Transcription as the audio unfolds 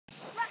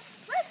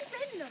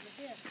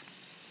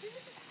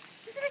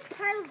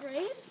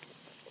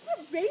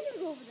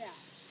over there?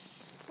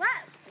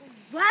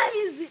 Why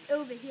is it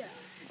over here?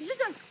 It's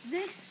just like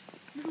this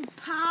little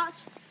part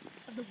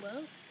of the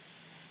world.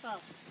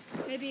 Well,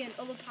 maybe in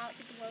other parts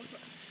of the world,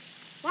 but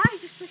why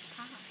just this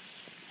part?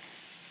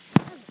 I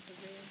love the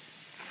rain.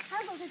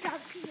 I love the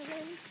dance in the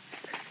rain.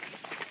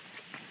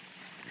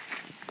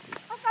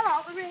 I fell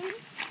out of the rain.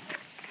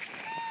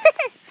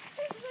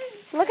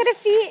 Look at her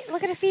feet.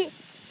 Look at her feet.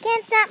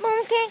 Can't stop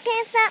moving.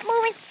 Can't stop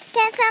moving.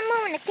 Can't stop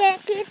moving. I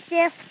can't keep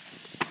still.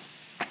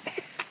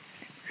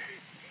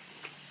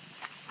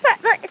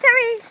 But look, it's not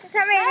raining. It's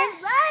not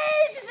raining.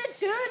 Why does it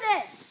do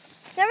this?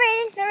 It's not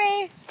raining. It's not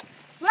raining.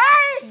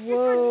 Why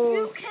Whoa. is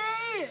the UK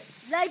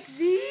like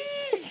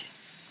these?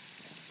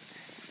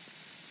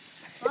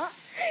 What?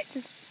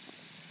 Just.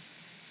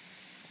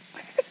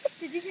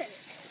 Did you get it?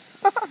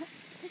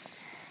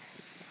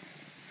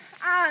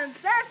 I'm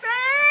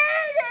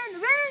surfing in the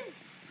rain.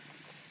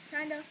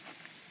 Kind of.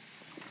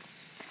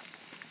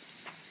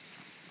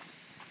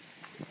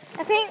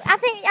 I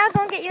think y'all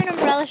gonna get you an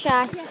umbrella,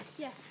 Shy.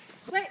 Yeah.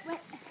 Wait.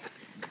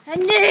 I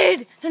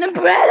need an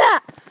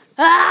umbrella.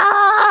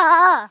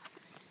 Ah!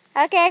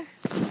 Okay.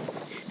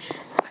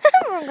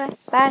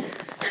 Bye.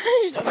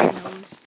 He's not my nose.